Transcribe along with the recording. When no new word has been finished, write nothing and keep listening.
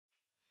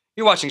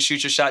You're watching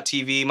Shoot Your Shot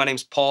TV. My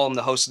name's Paul. I'm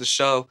the host of the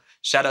show.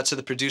 Shout out to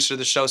the producer of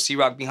the show,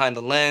 C-Rock Behind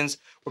the Lens.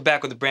 We're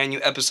back with a brand new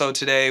episode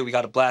today. We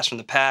got a blast from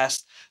the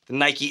past. The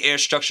Nike Air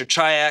Structure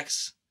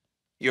Triax.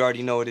 You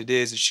already know what it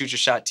is. It's Shoot Your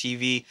Shot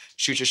TV,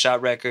 Shoot Your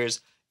Shot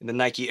Records, and the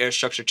Nike Air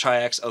Structure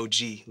Triax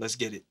OG. Let's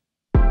get it.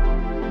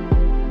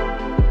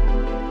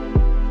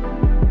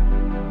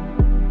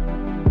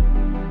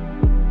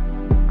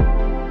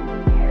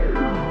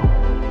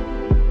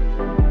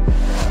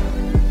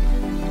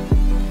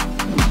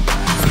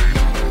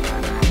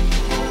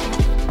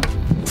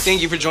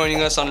 Thank you for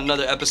joining us on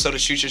another episode of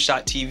Shoot Your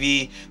Shot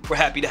TV. We're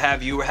happy to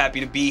have you. We're happy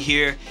to be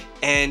here.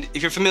 And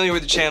if you're familiar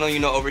with the channel, you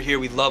know over here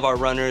we love our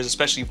runners,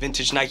 especially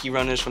vintage Nike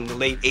runners from the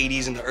late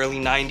 80s and the early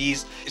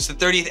 90s. It's the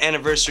 30th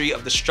anniversary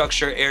of the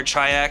Structure Air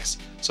Triax,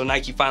 so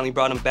Nike finally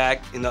brought them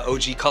back in the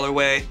OG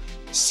colorway.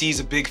 C's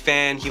a big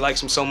fan. He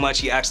likes them so much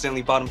he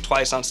accidentally bought them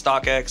twice on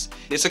StockX.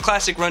 It's a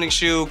classic running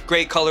shoe,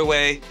 great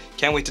colorway.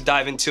 Can't wait to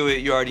dive into it.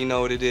 You already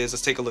know what it is.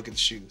 Let's take a look at the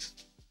shoes.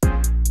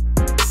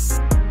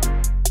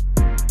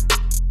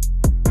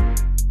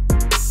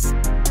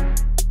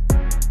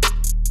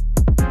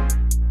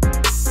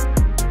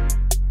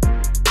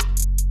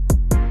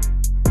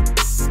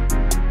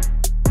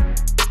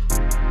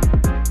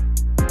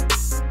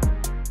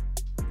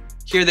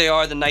 Here they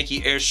are, the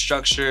Nike Air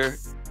Structure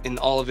in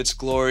all of its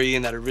glory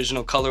in that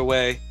original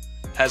colorway.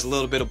 Has a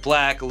little bit of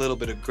black, a little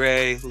bit of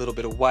gray, a little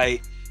bit of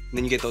white, and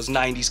then you get those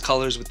 90s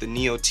colors with the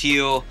neo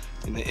teal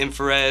and the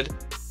infrared.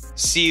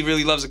 C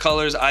really loves the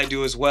colors, I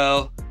do as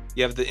well.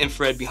 You have the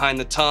infrared behind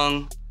the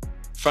tongue,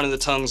 front of the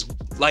tongue's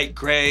light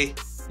gray.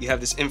 You have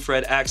this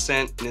infrared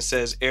accent and it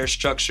says Air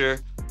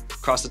Structure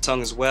across the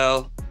tongue as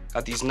well.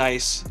 Got these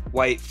nice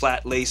white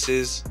flat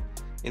laces.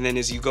 And then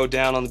as you go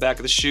down on the back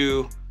of the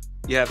shoe,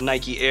 you have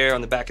Nike Air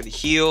on the back of the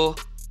heel,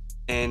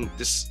 and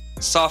this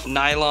soft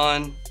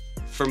nylon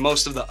for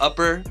most of the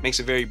upper makes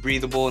it very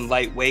breathable and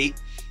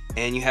lightweight,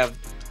 and you have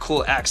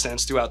cool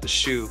accents throughout the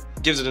shoe.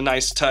 Gives it a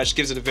nice touch,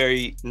 gives it a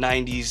very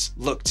 90s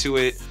look to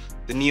it.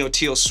 The neo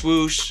teal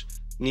swoosh,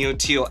 neo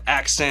teal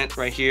accent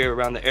right here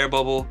around the air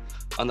bubble.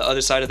 On the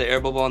other side of the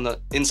air bubble, on the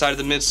inside of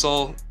the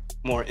midsole,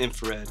 more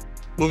infrared.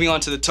 Moving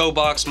on to the toe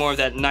box, more of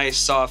that nice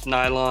soft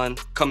nylon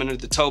coming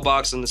into the toe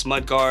box on this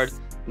mud guard.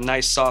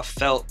 Nice soft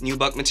felt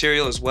nubuck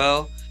material as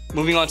well.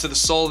 Moving on to the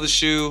sole of the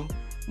shoe,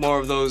 more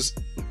of those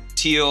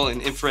teal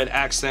and infrared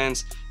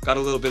accents. Got a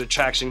little bit of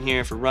traction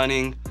here for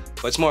running,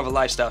 but it's more of a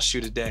lifestyle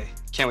shoe today.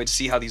 Can't wait to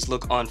see how these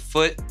look on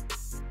foot.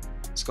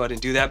 Let's go ahead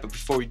and do that, but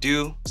before we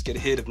do, let's get a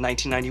hit of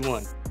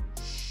 1991.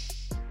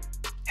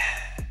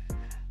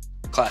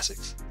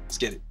 Classics. Let's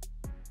get it.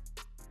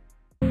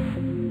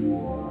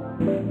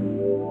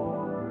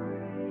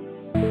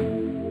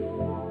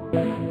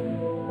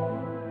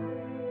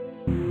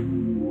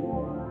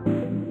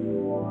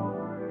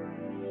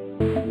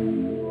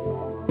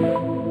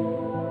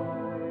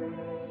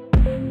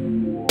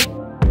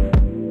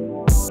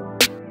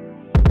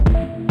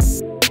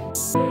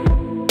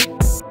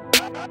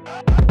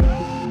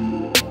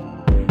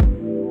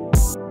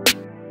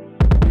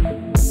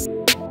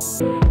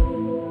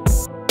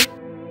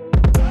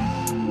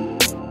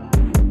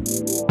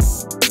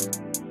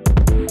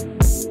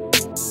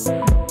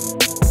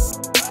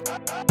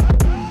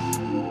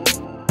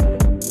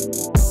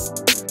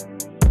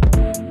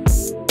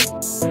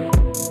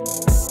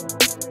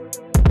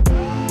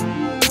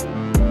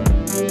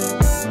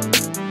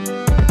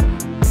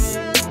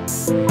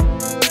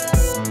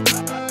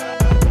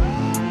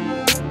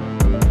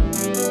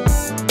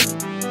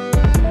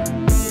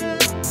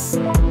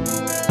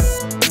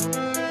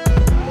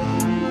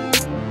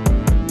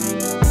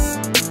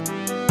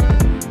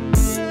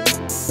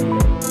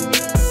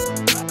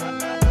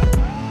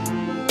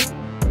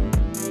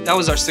 That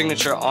was our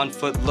signature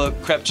on-foot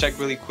look. Crep check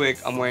really quick.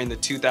 I'm wearing the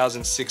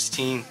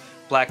 2016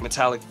 black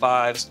metallic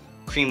 5s,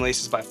 cream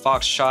laces by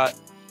Foxtrot.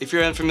 If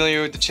you're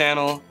unfamiliar with the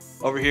channel,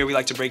 over here we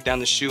like to break down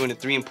the shoe into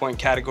 3 important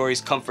categories: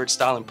 comfort,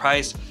 style, and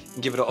price,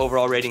 and give it an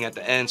overall rating at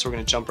the end, so we're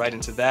gonna jump right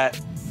into that.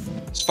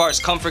 As far as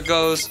comfort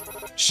goes,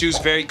 shoe's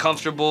very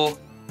comfortable.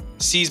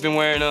 C's been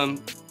wearing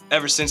them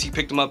ever since he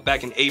picked them up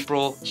back in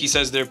April. He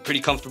says they're pretty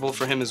comfortable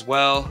for him as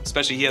well,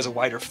 especially he has a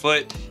wider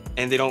foot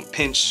and they don't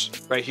pinch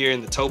right here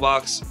in the toe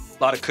box.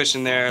 A lot of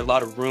cushion there, a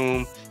lot of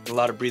room, and a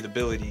lot of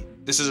breathability.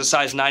 This is a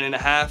size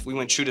 9.5. We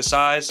went true to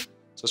size.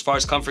 So as far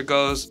as comfort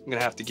goes, I'm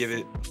gonna have to give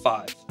it a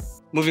 5.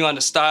 Moving on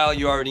to style,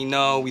 you already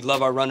know, we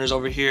love our runners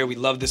over here. We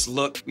love this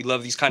look. We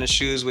love these kind of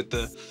shoes with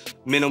the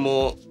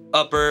minimal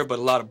upper, but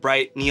a lot of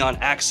bright neon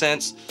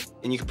accents.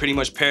 And you can pretty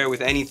much pair it with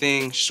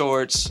anything: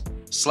 shorts,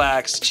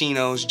 slacks,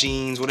 chinos,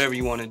 jeans, whatever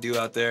you want to do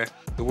out there.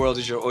 The world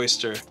is your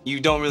oyster. You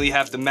don't really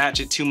have to match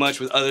it too much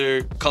with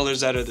other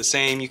colors that are the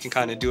same. You can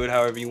kind of do it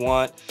however you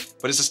want.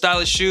 But it's a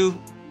stylish shoe,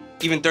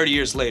 even 30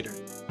 years later.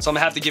 So I'm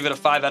gonna have to give it a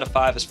 5 out of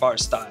 5 as far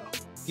as style.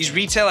 These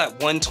retail at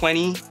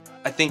 $120.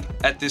 I think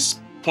at this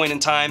point in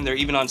time, they're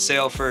even on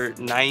sale for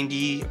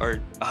 $90 or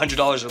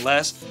 $100 or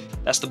less.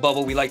 That's the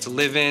bubble we like to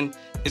live in.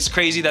 It's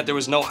crazy that there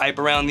was no hype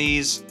around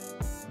these,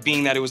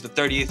 being that it was the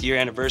 30th year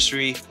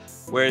anniversary,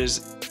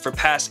 whereas for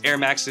past Air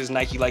Maxes,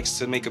 Nike likes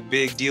to make a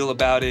big deal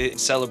about it,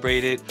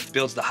 celebrate it,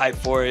 builds the hype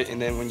for it,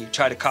 and then when you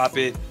try to cop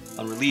it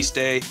on release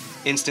day,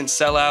 instant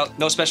sellout.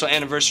 No special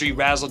anniversary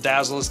razzle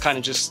dazzle. It's kind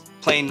of just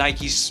plain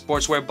Nike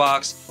sportswear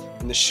box,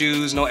 and the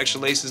shoes, no extra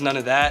laces, none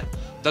of that.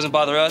 Doesn't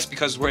bother us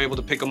because we're able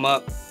to pick them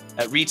up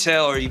at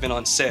retail or even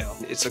on sale.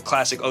 It's a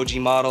classic OG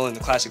model in the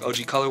classic OG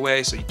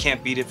colorway, so you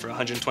can't beat it for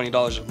 $120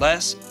 or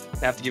less.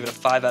 I have to give it a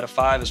 5 out of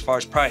 5 as far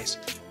as price,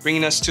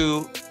 bringing us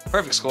to a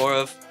perfect score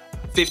of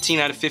 15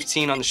 out of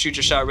 15 on the Shoot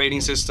Your Shot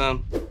rating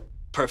system.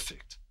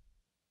 Perfect.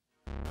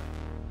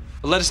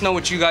 But let us know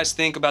what you guys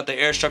think about the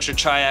Air Structure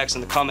Triax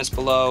in the comments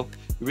below.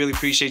 We really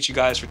appreciate you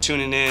guys for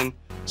tuning in,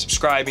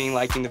 subscribing,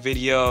 liking the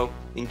video,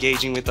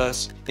 engaging with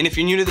us. And if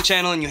you're new to the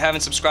channel and you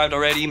haven't subscribed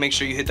already, make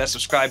sure you hit that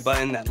subscribe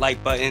button, that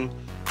like button.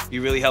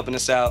 You're really helping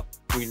us out.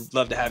 We'd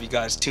love to have you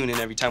guys tune in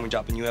every time we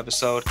drop a new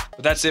episode.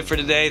 But that's it for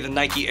today, the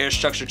Nike Air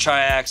Structure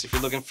Triax. If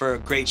you're looking for a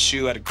great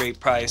shoe at a great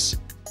price,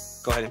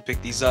 go ahead and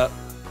pick these up.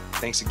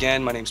 Thanks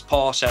again. My name's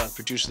Paul. Shout out to the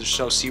producer of the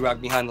show, C-Rock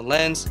Behind the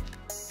Lens.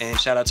 And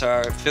shout out to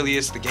our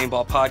affiliates, the Game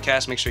Ball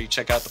Podcast. Make sure you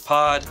check out the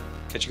pod.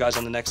 Catch you guys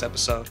on the next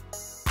episode.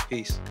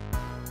 Peace.